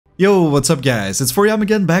Yo, what's up guys? It's 4yam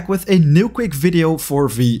again, back with a new quick video for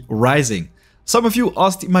V Rising. Some of you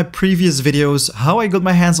asked in my previous videos how I got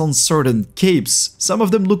my hands on certain capes. Some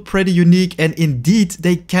of them look pretty unique and indeed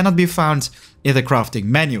they cannot be found in the crafting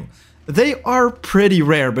menu. They are pretty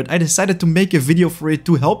rare, but I decided to make a video for it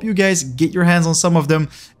to help you guys get your hands on some of them,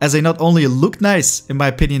 as they not only look nice in my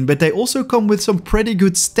opinion, but they also come with some pretty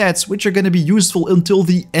good stats which are going to be useful until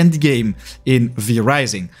the end game in V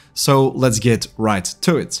Rising. So let's get right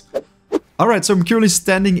to it. Alright, so I'm currently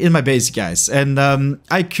standing in my base, guys, and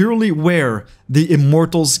I currently wear the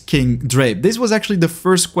Immortal's King drape. This was actually the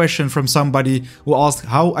first question from somebody who asked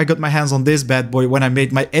how I got my hands on this bad boy when I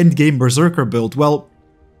made my endgame Berserker build. Well,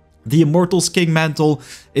 the Immortal's King Mantle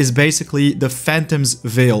is basically the Phantom's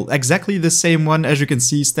Veil. Exactly the same one, as you can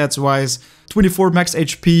see stats-wise. 24 max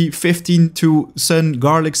HP, 15 to Sun,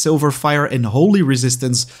 Garlic, Silver, Fire, and Holy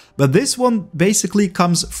Resistance. But this one basically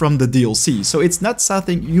comes from the DLC. So it's not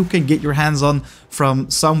something you can get your hands on from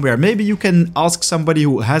somewhere. Maybe you can ask somebody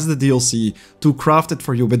who has the DLC to craft it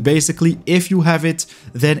for you. But basically, if you have it,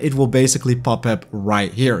 then it will basically pop up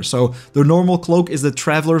right here. So the normal cloak is the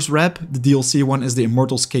Traveler's Wrap. The DLC one is the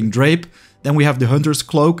Immortal's King drape. Then we have the Hunter's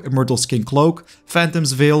Cloak, Immortal's King Cloak,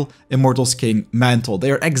 Phantom's Veil, Immortal's King Mantle. They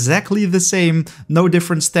are exactly the same, no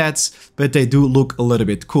different stats, but they do look a little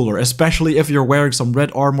bit cooler, especially if you're wearing some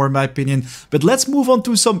red armor in my opinion. But let's move on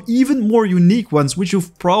to some even more unique ones, which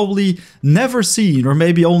you've probably never seen, or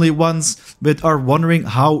maybe only once, but are wondering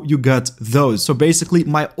how you got those. So basically,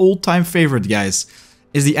 my all-time favorite, guys,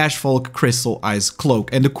 is the Ashfolk Crystal Ice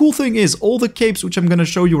Cloak. And the cool thing is, all the capes which I'm going to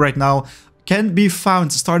show you right now can be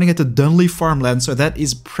found starting at the Dunley Farmlands, so that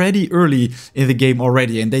is pretty early in the game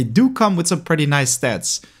already, and they do come with some pretty nice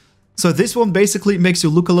stats. So this one basically makes you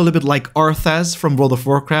look a little bit like Arthas from World of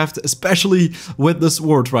Warcraft, especially with the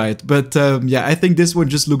sword, right? But yeah, I think this one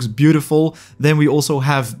just looks beautiful. Then we also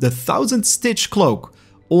have the 1000 Stitch Cloak.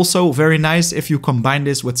 Also very nice if you combine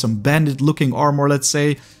this with some bandit looking armor, let's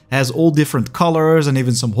say. Has all different colors and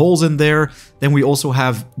even some holes in there. Then we also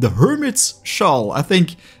have the Hermit's Shawl. I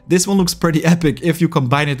think this one looks pretty epic if you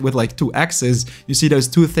combine it with like two axes. You see those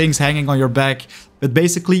two things hanging on your back. But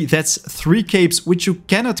basically that's 3 capes which you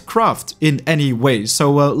cannot craft in any way.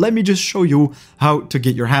 So let me just show you how to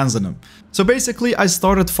get your hands on them. So basically I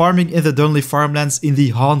started farming in the Dunley Farmlands in the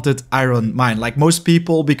Haunted Iron Mine. Like most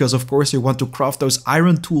people, because of course you want to craft those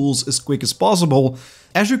iron tools as quick as possible.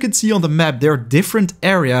 As you can see on the map, there are different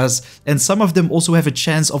areas and some of them also have a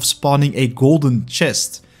chance of spawning a golden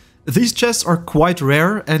chest. These chests are quite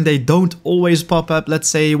rare and they don't always pop up, let's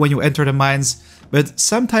say, when you enter the mines. But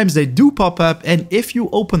sometimes they do pop up, and if you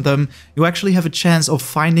open them, you actually have a chance of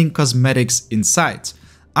finding cosmetics inside.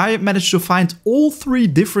 I managed to find all 3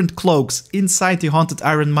 different cloaks inside the Haunted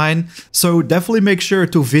Iron Mine, so definitely make sure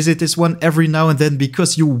to visit this one every now and then,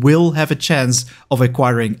 because you will have a chance of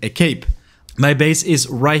acquiring a cape. My base is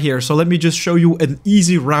right here, so let me just show you an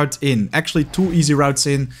easy route in. Actually, 2 easy routes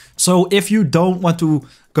in. So if you don't want to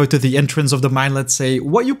go to the entrance of the mine, let's say,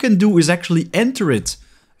 what you can do is actually enter it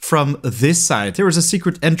from this side. There is a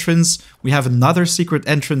secret entrance. We have another secret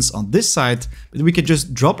entrance on this side, but we can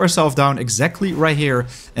just drop ourselves down exactly right here,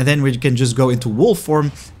 and then we can just go into wolf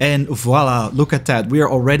form, and voila, look at that. We are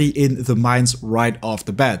already in the mines right off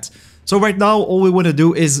the bat. So right now, all we want to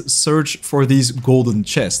do is search for these golden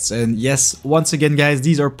chests. And yes, once again, guys,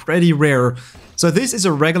 these are pretty rare. So this is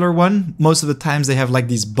a regular one. Most of the times they have like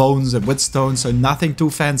these bones and whetstone, so nothing too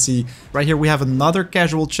fancy. Right here we have another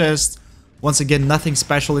casual chest. Once again, nothing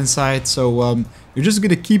special inside, so you're just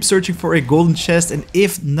gonna keep searching for a golden chest, and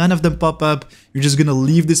if none of them pop up, you're just gonna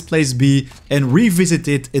leave this place be and revisit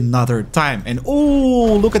it another time. And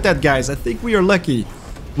oh, look at that, guys. I think we are lucky.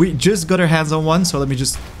 We just got our hands on one, so let me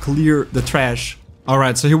just clear the trash.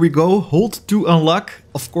 Alright, so here we go. Hold to unlock.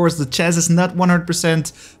 Of course, the chest is not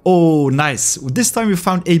 100%. Oh, nice. This time we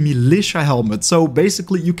found a militia helmet. So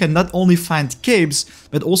basically, you can not only find capes,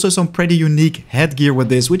 but also some pretty unique headgear with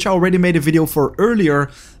this, which I already made a video for earlier.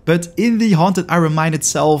 But in the Haunted Iron Mine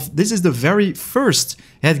itself, this is the very first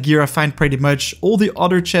headgear I find pretty much. All the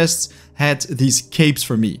other chests had these capes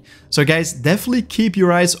for me. So guys, definitely keep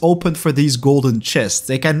your eyes open for these golden chests.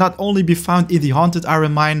 They can not only be found in the Haunted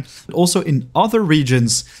Iron Mine, but also in other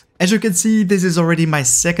regions. As you can see, this is already my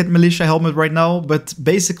 2nd militia helmet right now, but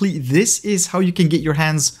basically this is how you can get your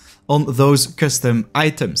hands on those custom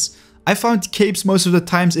items. I found capes most of the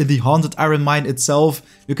times in the Haunted Iron Mine itself.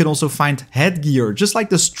 You can also find headgear, just like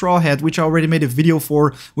the straw hat, which I already made a video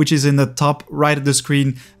for, which is in the top right of the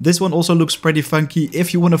screen. This one also looks pretty funky.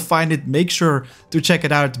 If you want to find it, make sure to check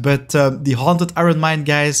it out. But the Haunted Iron Mine,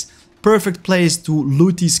 guys, perfect place to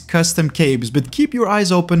loot these custom capes, but keep your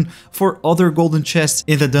eyes open for other golden chests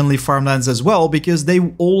in the Dunley Farmlands as well, because they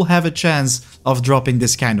all have a chance of dropping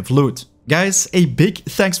this kind of loot. Guys, a big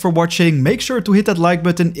thanks for watching. Make sure to hit that like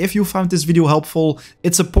button if you found this video helpful.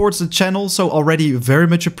 It supports the channel, so already very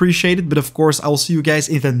much appreciated. But of course, I'll see you guys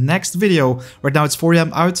in the next video. Right now it's 4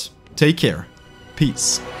 AM out. Take care.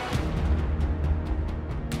 Peace.